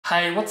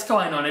Hey, what's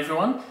going on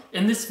everyone?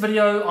 In this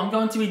video, I'm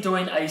going to be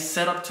doing a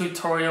setup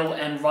tutorial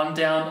and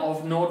rundown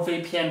of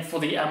Nordvpn for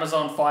the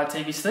Amazon Fire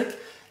TV Stick,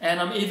 and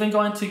I'm even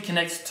going to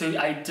connect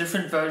to a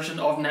different version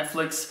of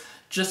Netflix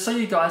just so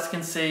you guys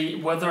can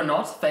see whether or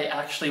not they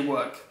actually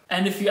work.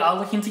 And if you are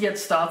looking to get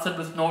started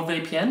with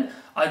Nordvpn,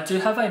 I do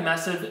have a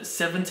massive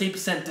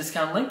 70%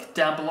 discount link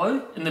down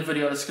below in the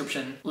video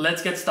description.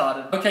 Let's get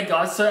started. Okay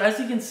guys, so as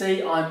you can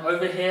see, I'm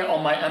over here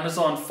on my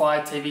Amazon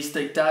Fire TV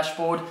Stick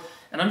dashboard,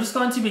 and I'm just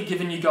going to be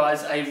giving you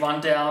guys a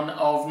rundown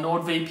of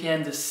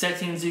Nordvpn, the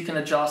settings you can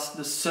adjust,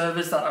 the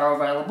servers that are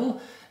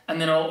available, and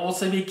then I'll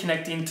also be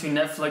connecting to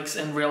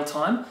Netflix in real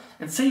time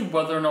and see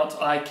whether or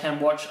not I can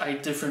watch a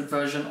different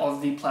version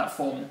of the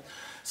platform.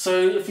 So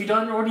if you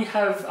don't already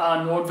have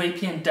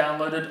Nordvpn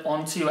downloaded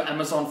onto your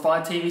Amazon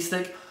Fire TV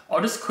Stick,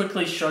 I'll just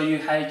quickly show you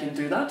how you can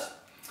do that.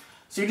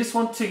 So you just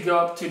want to go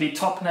up to the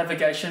top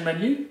navigation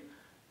menu,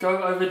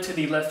 go over to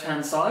the left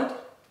hand side,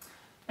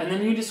 and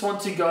then you just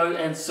want to go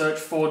and search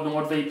for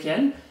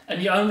Nordvpn,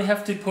 and you only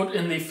have to put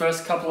in the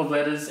first couple of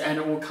letters and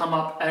it will come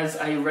up as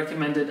a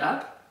recommended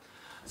app.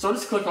 So I'll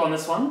just click on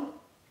this one,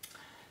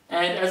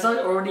 and as I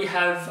already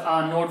have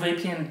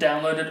Nordvpn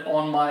downloaded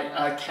on my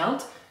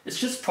account, it's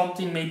just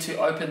prompting me to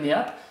open the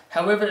app.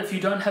 However, if you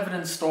don't have it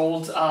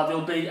installed,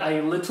 there'll be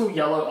a little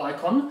yellow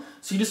icon,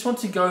 so you just want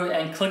to go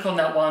and click on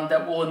that one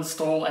that will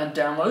install and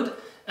download,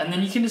 and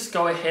then you can just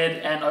go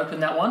ahead and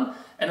open that one,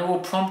 and it will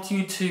prompt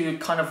you to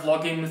kind of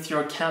log in with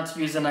your account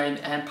username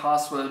and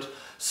password.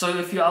 So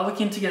if you are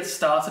looking to get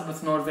started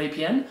with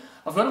Nordvpn,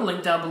 I've got a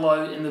link down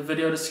below in the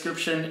video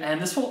description, and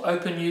this will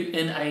open you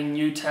in a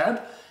new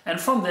tab,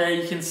 and from there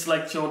you can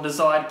select your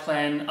desired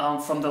plan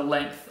from the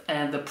length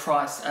and the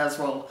price as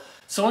well.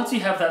 So once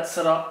you have that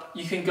set up,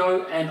 you can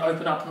go and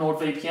open up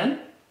Nordvpn.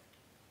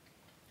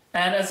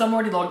 And as I'm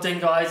already logged in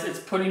guys, it's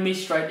putting me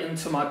straight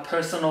into my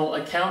personal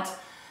account.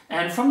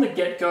 And from the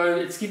get-go,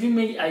 it's giving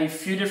me a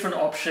few different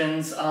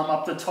options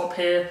up the top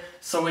here.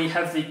 So we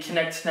have the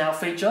Connect Now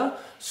feature.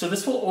 So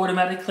this will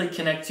automatically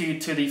connect you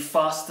to the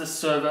fastest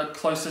server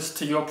closest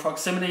to your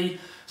proximity.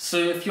 So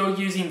if you're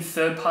using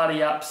third-party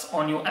apps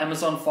on your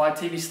Amazon Fire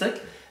TV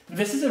Stick,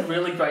 this is a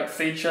really great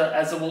feature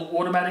as it will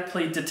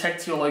automatically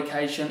detect your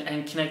location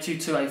and connect you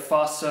to a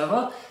fast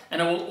server,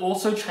 and it will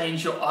also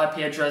change your IP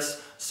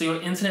address so your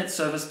internet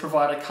service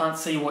provider can't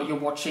see what you're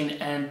watching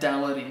and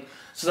downloading.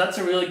 So that's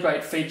a really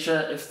great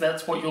feature if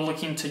that's what you're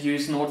looking to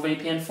use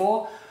Nordvpn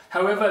for.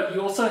 However,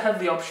 you also have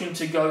the option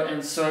to go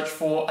and search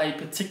for a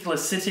particular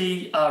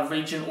city,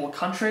 region or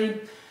country,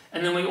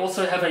 and then we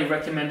also have a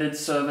recommended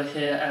server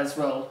here as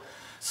well.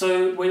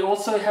 So we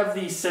also have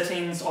the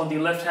settings on the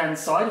left hand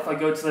side if I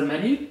go to the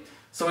menu.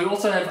 So we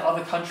also have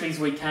other countries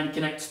we can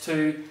connect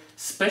to,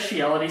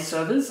 speciality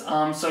servers,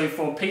 so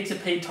for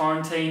P2P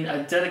torrenting,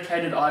 a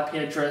dedicated IP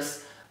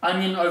address,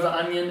 onion over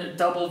onion,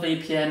 double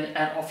VPN,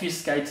 and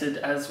obfuscated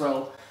as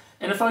well.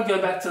 And if I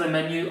go back to the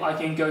menu, I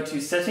can go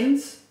to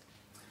settings,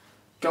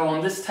 go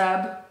on this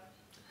tab,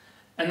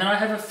 and then I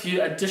have a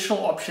few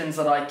additional options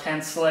that I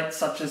can select,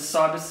 such as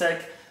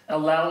CyberSec,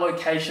 allow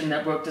location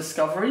network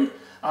discovery,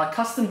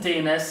 custom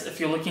DNS if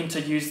you're looking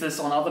to use this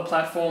on other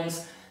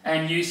platforms,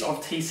 and use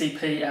of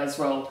TCP as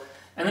well.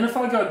 And then if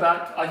I go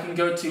back, I can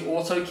go to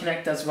auto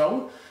connect as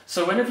well.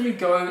 So whenever you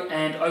go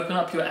and open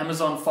up your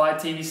Amazon Fire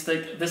TV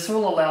Stick, this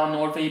will allow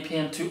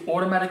Nordvpn to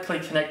automatically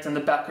connect in the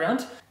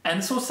background, and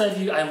this will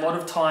save you a lot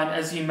of time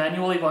as you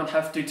manually won't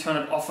have to turn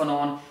it off and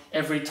on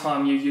every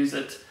time you use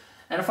it.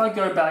 And if I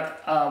go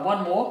back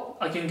one more,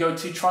 I can go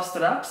to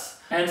Trusted Apps.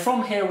 And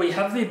from here, we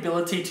have the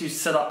ability to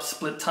set up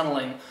split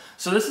tunneling.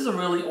 So this is a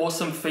really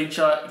awesome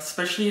feature,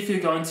 especially if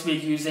you're going to be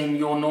using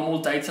your normal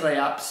day-to-day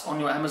apps on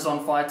your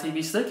Amazon Fire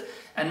TV Stick,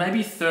 and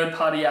maybe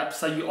third-party apps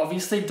that you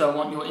obviously don't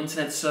want your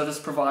internet service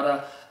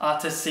provider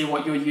to see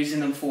what you're using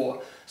them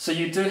for. So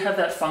you do have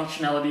that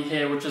functionality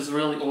here, which is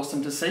really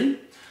awesome to see.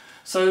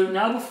 So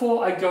now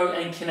before I go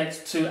and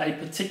connect to a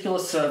particular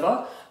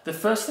server, the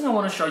first thing I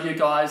want to show you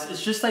guys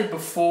is just a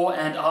before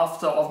and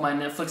after of my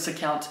Netflix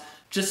account,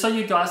 just so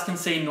you guys can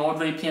see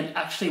Nordvpn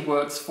actually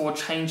works for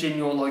changing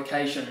your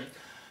location.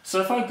 So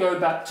if I go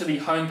back to the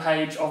home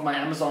page of my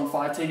Amazon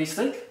Fire TV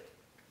Stick,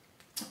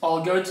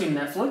 I'll go to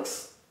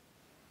Netflix,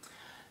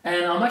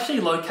 and I'm actually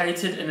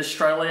located in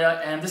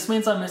Australia, and this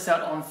means I miss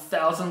out on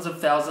thousands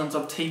of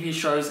TV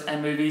shows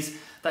and movies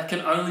that can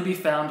only be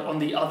found on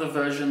the other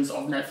versions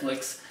of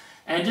Netflix.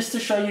 And just to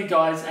show you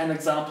guys an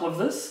example of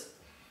this,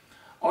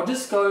 I'll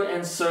just go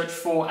and search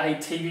for a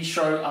TV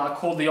show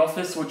called The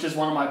Office, which is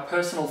one of my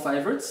personal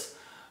favorites.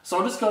 So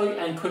I'll just go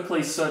and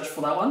quickly search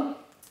for that one.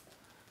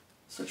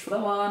 Search for that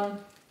one.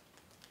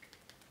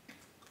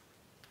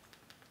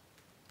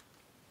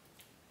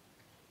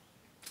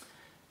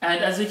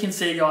 And as you can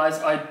see guys,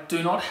 I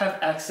do not have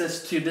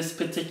access to this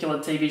particular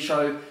TV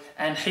show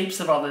and heaps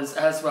of others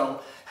as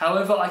well.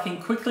 However, I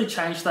can quickly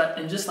change that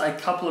in just a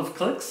couple of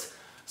clicks.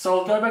 So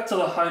I'll go back to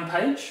the home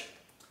page.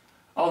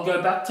 I'll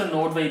go back to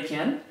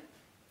Nordvpn.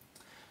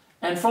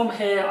 And from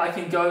here, I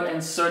can go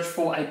and search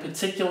for a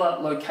particular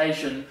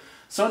location.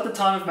 So at the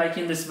time of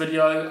making this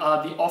video,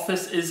 The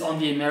Office is on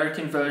the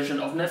American version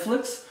of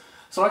Netflix.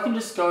 So I can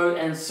just go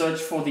and search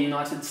for the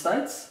United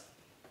States.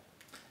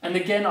 And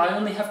again, I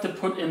only have to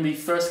put in the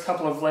first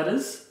couple of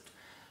letters.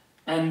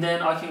 And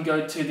then I can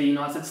go to the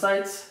United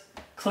States,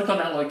 click on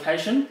that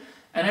location.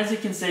 And as you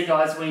can see,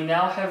 guys, we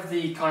now have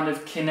the kind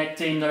of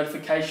connecting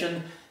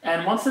notification.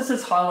 And once this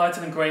is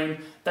highlighted in green,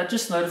 that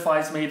just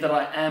notifies me that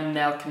I am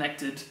now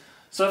connected.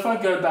 So if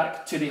I go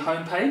back to the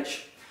home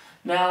page,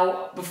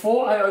 now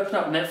before I open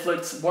up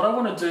Netflix, what I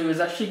want to do is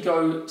actually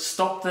go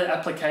stop the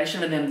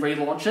application and then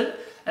relaunch it,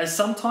 as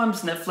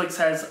sometimes Netflix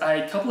has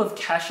a couple of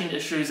caching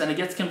issues and it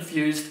gets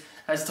confused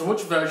as to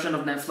which version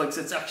of Netflix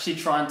it's actually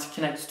trying to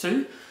connect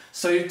to.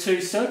 So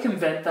to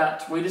circumvent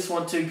that, we just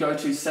want to go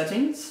to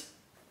Settings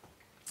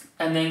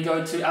and then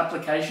go to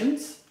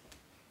Applications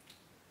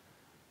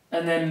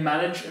and then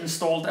Manage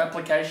Installed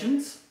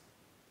Applications.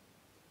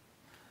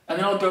 And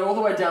then I'll go all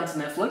the way down to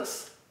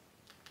Netflix.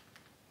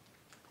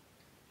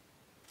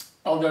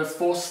 I'll go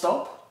Force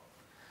Stop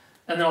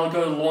and then I'll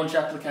go Launch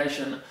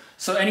Application.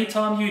 So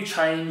anytime you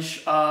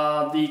change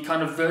the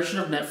kind of version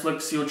of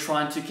Netflix you're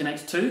trying to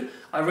connect to,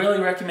 I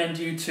really recommend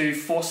you to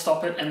force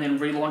stop it and then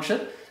relaunch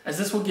it, as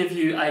this will give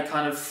you a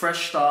kind of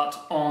fresh start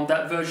on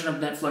that version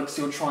of Netflix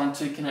you're trying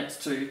to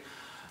connect to.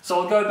 So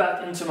I'll go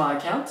back into my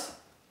account.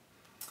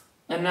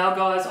 And now,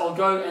 guys, I'll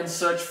go and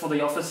search for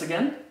The Office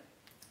again.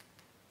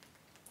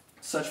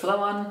 Search for that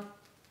one.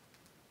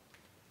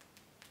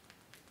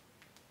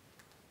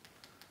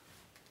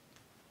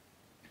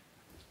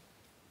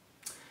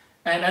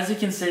 And as you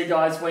can see,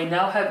 guys, we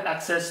now have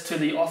access to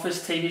the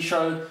Office TV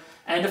show.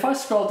 And if I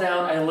scroll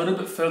down a little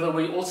bit further,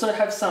 we also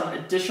have some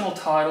additional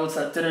titles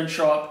that didn't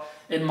show up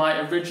in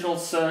my original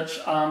search,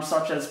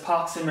 such as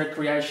Parks and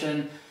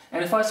Recreation.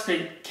 And if I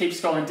keep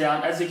scrolling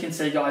down, as you can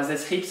see, guys,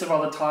 there's heaps of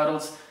other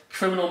titles,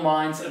 Criminal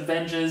Minds,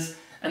 Avengers,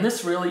 and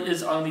this really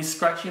is only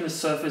scratching the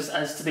surface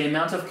as to the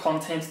amount of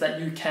content that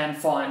you can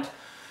find.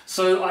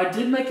 So I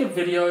did make a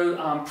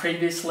video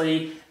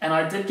previously, and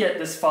I did get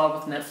this far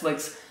with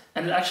Netflix,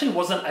 and it actually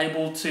wasn't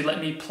able to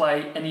let me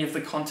play any of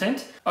the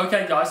content.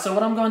 Okay guys, so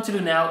what I'm going to do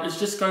now is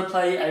just go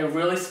play a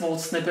really small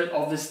snippet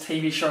of this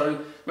TV show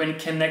when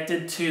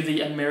connected to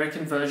the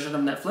American version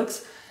of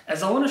Netflix,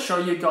 as I want to show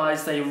you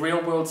guys the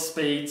real world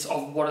speeds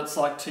of what it's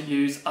like to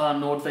use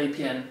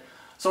Nordvpn.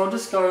 So I'll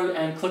just go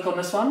and click on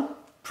this one,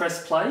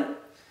 press play,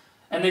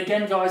 and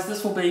again guys,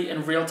 this will be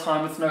in real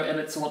time with no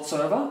edits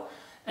whatsoever.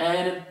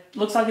 And it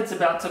looks like it's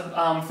about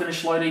to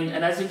finish loading,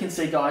 and as you can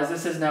see, guys,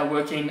 this is now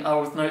working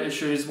with no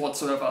issues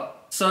whatsoever.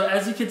 So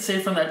as you can see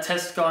from that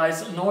test,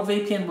 guys,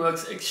 Nordvpn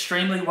works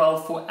extremely well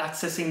for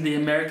accessing the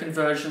American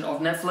version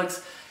of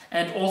Netflix,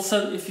 and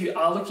also if you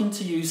are looking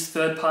to use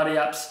third-party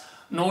apps,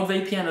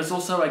 Nordvpn is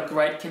also a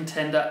great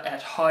contender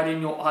at hiding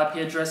your IP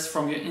address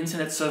from your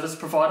internet service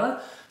provider,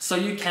 so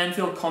you can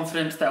feel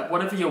confident that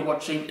whatever you're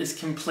watching is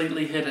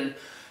completely hidden.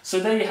 So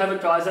there you have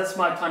it, guys. That's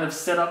my kind of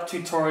setup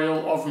tutorial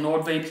of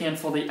Nordvpn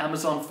for the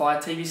Amazon Fire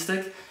TV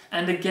Stick.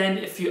 And again,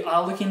 if you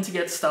are looking to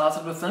get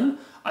started with them,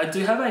 I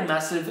do have a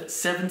massive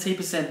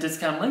 70%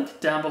 discount link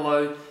down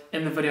below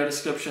in the video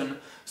description.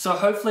 So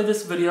hopefully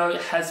this video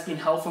has been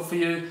helpful for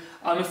you.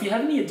 If you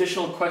have any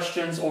additional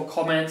questions or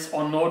comments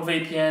on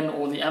Nordvpn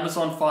or the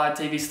Amazon Fire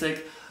TV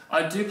Stick,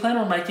 I do plan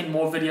on making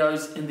more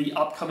videos in the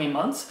upcoming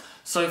months.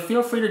 So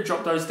feel free to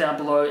drop those down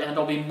below and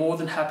I'll be more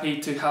than happy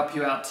to help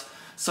you out.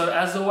 So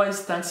as always,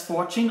 thanks for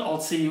watching. I'll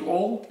see you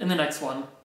all in the next one.